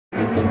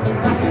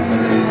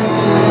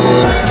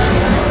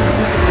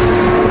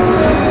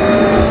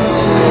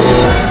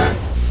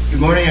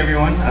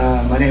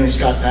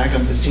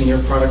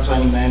Senior Product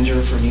Planning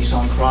Manager for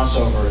Nissan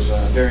Crossovers.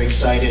 Very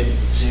excited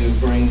to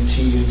bring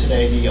to you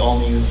today the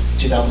all-new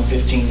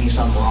 2015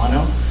 Nissan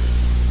Murano.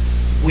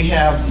 We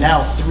have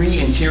now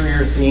 3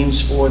 interior themes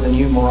for the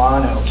new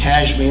Murano.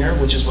 Cashmere,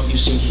 which is what you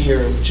see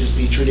here, which is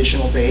the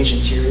traditional beige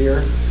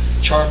interior.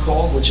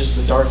 Charcoal, which is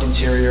the dark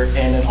interior,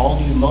 and an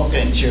all-new mocha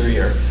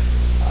interior.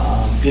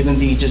 Given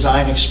the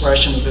design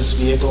expression of this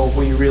vehicle,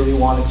 we really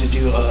wanted to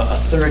do a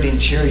third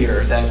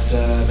interior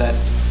that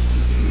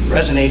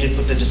resonated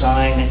with the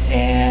design,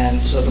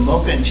 and so the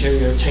mocha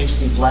interior takes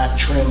the black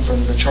trim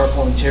from the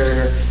charcoal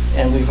interior,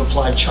 and we've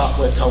applied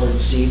chocolate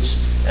colored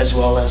seats as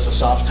well as the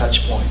soft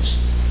touch points.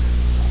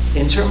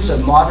 In terms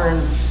of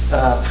modern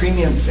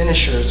premium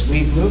finishers,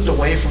 we've moved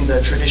away from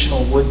the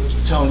traditional wood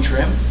tone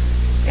trim,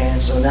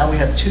 and so now we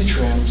have 2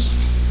 trims,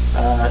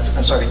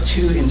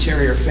 two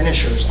interior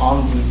finishers.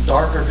 On the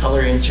darker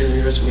color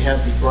interiors, we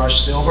have the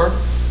brushed silver,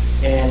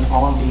 and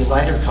on the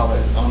lighter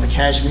color, on the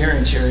cashmere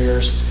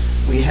interiors,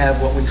 we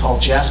have what we call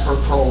Jasper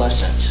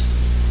Pearlescent.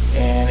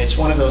 And it's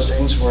one of those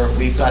things where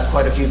we've got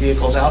quite a few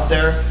vehicles out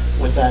there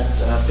with that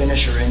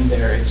finisher in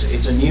there.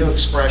 It's a new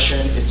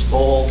expression, it's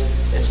bold,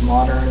 it's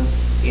modern,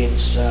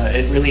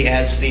 it really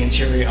adds to the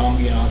interior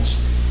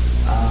ambiance.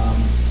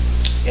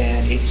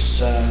 And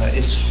it's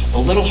a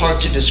little hard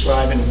to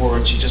describe in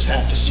words. You just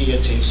have to see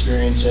it to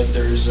experience it.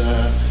 There's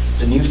a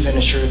new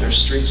finisher, there's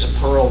streaks of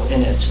pearl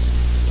in it.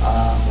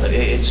 But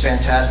it's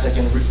fantastic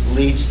and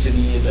leads to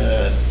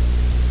the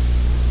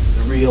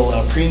real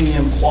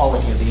premium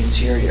quality of the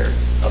interior.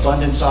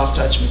 Abundant soft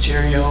touch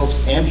materials,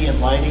 ambient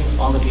lighting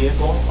on the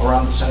vehicle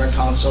around the center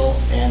console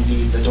and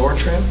the door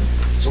trim,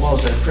 as well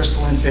as a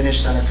crystalline finish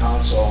center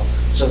console.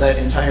 So that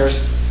entire,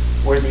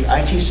 where the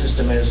IT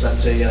system is,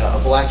 that's a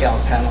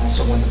blackout panel,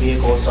 so when the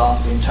vehicle is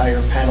off, the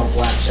entire panel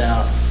blacks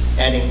out,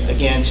 adding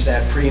again to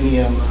that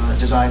premium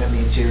design of the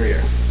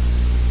interior.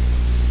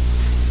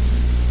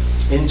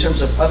 In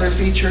terms of other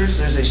features,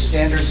 there's a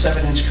standard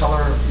 7-inch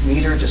color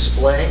meter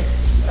display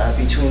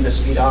between the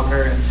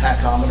speedometer and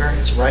tachometer.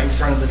 It's right in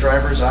front of the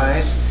driver's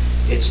eyes.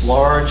 It's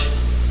large,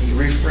 the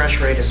refresh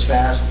rate is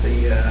fast,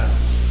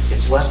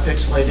 it's less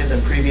pixelated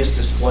than previous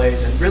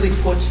displays, and really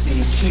puts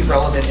the key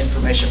relevant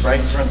information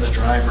right in front of the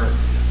driver,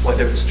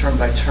 whether it's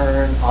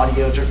turn-by-turn,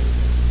 audio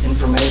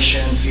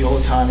information, fuel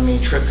economy,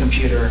 trip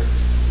computer.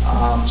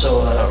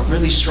 So a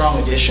really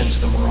strong addition to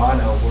the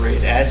Murano, where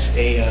it adds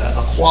a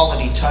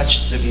quality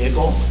touch to the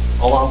vehicle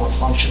along with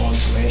functional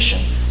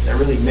information that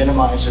really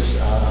minimizes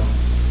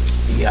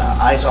the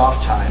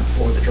eyes-off time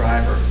for the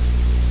driver,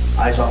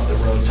 eyes-off the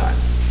road time.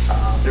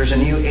 There's a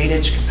new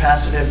 8-inch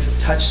capacitive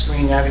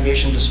touchscreen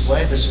navigation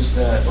display. This is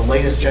the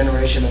latest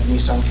generation of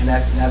Nissan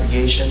Connect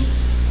navigation.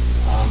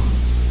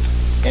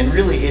 And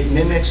really it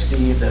mimics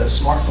the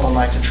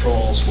smartphone-like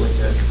controls with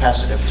the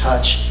capacitive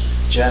touch,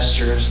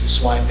 gestures,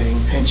 swiping,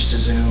 pinch to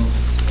zoom,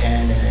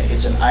 and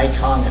it's an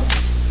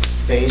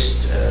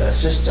icon-based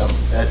system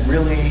that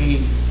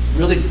really,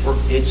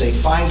 it's a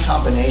fine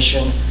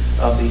combination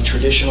of the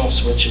traditional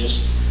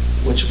switches,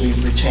 which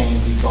we've retained,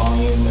 the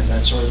volume and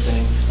that sort of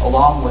thing,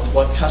 along with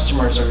what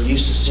customers are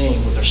used to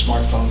seeing with their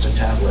smartphones and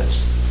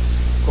tablets.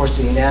 Of course,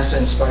 the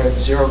NASA-inspired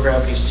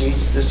zero-gravity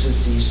seats, this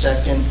is the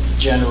 2nd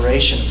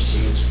generation of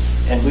seats,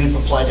 and we've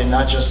applied it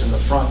not just in the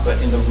front,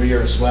 but in the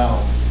rear as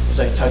well. As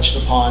I touched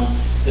upon,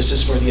 this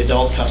is for the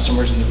adult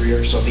customers in the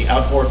rear, so the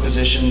outboard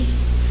position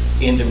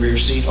in the rear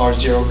seat are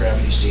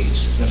zero-gravity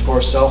seats. And of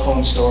course, cell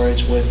phone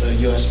storage with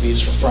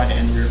USBs for front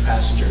and rear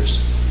passengers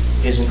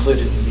is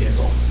included in the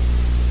vehicle.